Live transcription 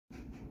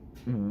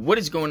What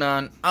is going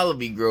on, all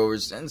of you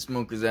growers and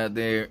smokers out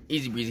there?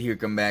 Easy Breezy here,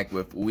 come back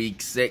with week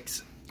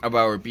 6 of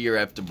our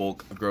BRF to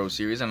bulk grow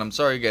series. And I'm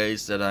sorry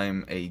guys that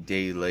I'm a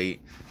day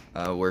late.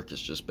 Work has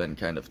just been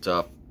kind of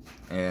tough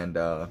and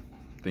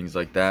things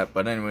like that.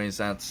 But anyways,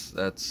 that's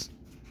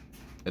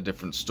a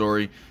different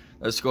story.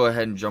 Let's go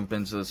ahead and jump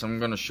into this. I'm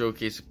going to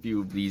showcase a few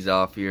of these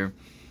off here.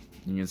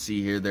 You can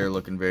see here they're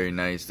looking very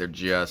nice. They're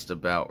just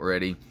about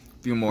ready.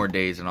 A few more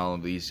days and all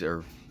of these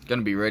are going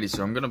to be ready.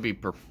 So I'm going to be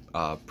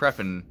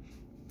prepping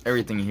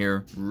everything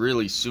here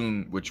really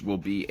soon, which will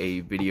be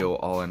a video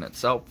all in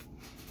itself.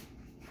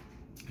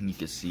 And you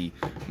can see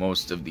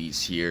most of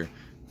these here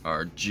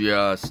are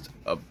just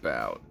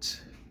about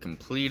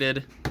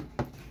completed.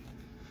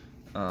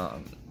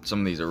 Some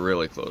of these are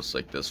really close,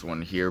 like this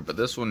one here, but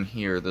this one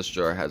here, this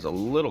jar has a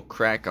little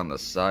crack on the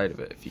side of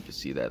it, if you can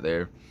see that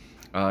there.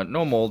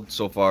 No mold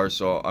so far,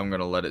 so I'm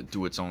gonna let it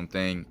do its own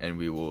thing and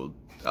we will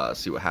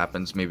see what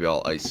happens. Maybe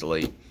I'll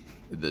isolate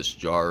this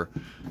jar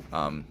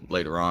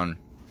later on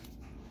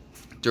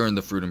during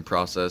the fruiting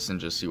process and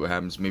just see what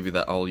happens. Maybe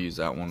that I'll use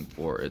that one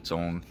for its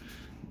own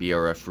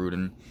BRF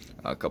fruiting.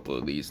 A couple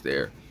of these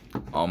there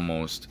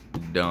almost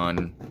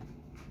done.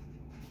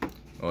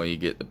 Well, you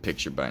get the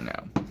picture by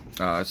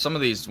now. Some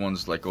of these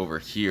ones, like over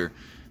here,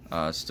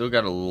 still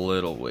got a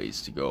little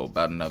ways to go,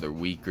 about another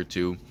week or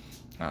two.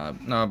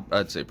 No,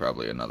 I'd say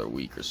probably another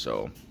week or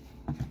so.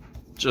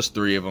 Just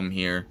 3 of them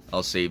here.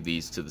 I'll save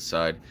these to the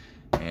side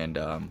and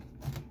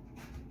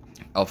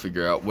I'll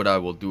figure out what I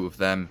will do with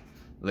them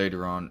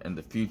later on in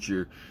the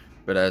future.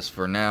 But as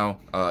for now,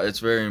 it's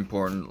very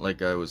important,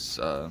 like I was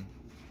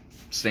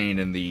saying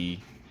in the,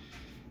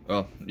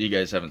 well, you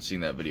guys haven't seen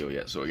that video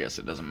yet, so I guess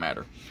it doesn't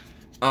matter.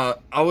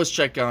 Always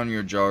check on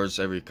your jars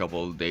every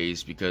couple of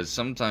days, because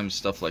sometimes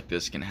stuff like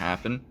this can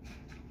happen.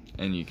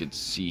 And you can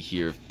see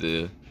here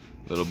the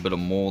little bit of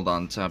mold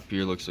on top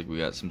here. Looks like we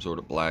got some sort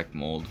of black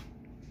mold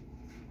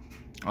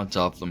on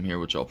top of them here,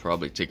 which I'll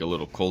probably take a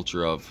little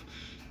culture of,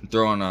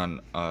 throw it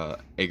on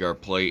agar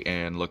plate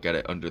and look at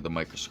it under the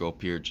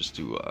microscope here, just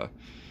to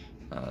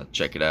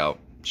check it out,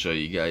 show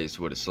you guys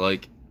what it's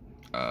like.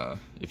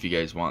 If you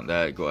guys want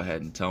that, go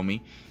ahead and tell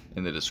me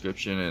in the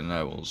description and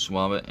I will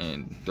swab it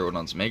and throw it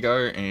on some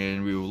agar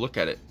and we will look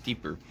at it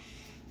deeper.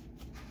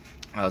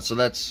 So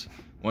that's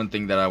one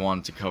thing that I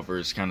wanted to cover,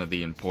 is kind of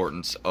the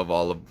importance of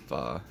all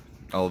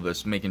of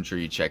this, making sure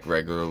you check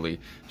regularly,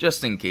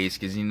 just in case,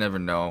 because you never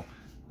know.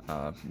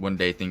 One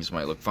day things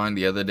might look fine,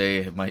 the other day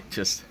it might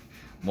just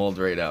mold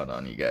right out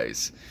on you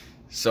guys.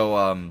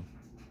 So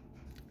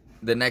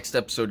the next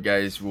episode,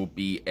 guys, will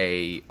be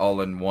a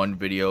all-in-one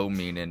video,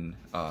 meaning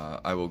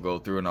I will go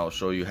through and I'll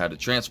show you how to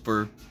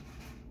transfer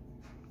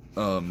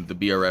the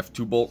BRF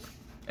to bulk,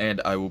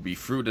 and I will be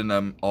fruiting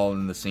them all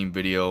in the same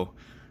video.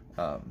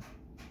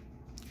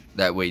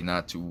 That way,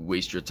 not to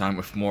waste your time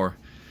with more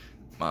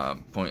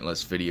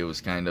pointless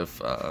videos, kind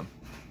of.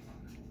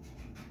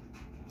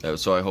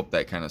 So I hope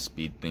that kind of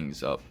speed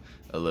things up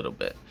a little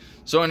bit.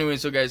 So anyway,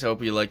 so guys, I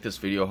hope you like this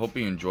video. I hope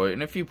you enjoy it.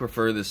 And if you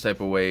prefer this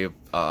type of way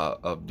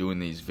of doing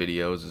these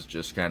videos, it's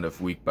just kind of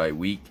week by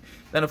week,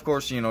 then of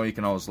course, you know, you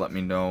can always let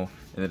me know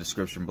in the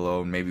description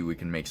below, and maybe we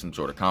can make some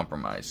sort of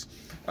compromise.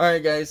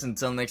 Alright guys,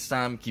 until next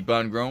time, keep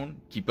on growing,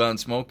 keep on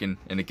smoking,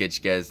 and I'll catch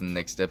you guys in the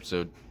next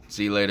episode.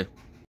 See you later.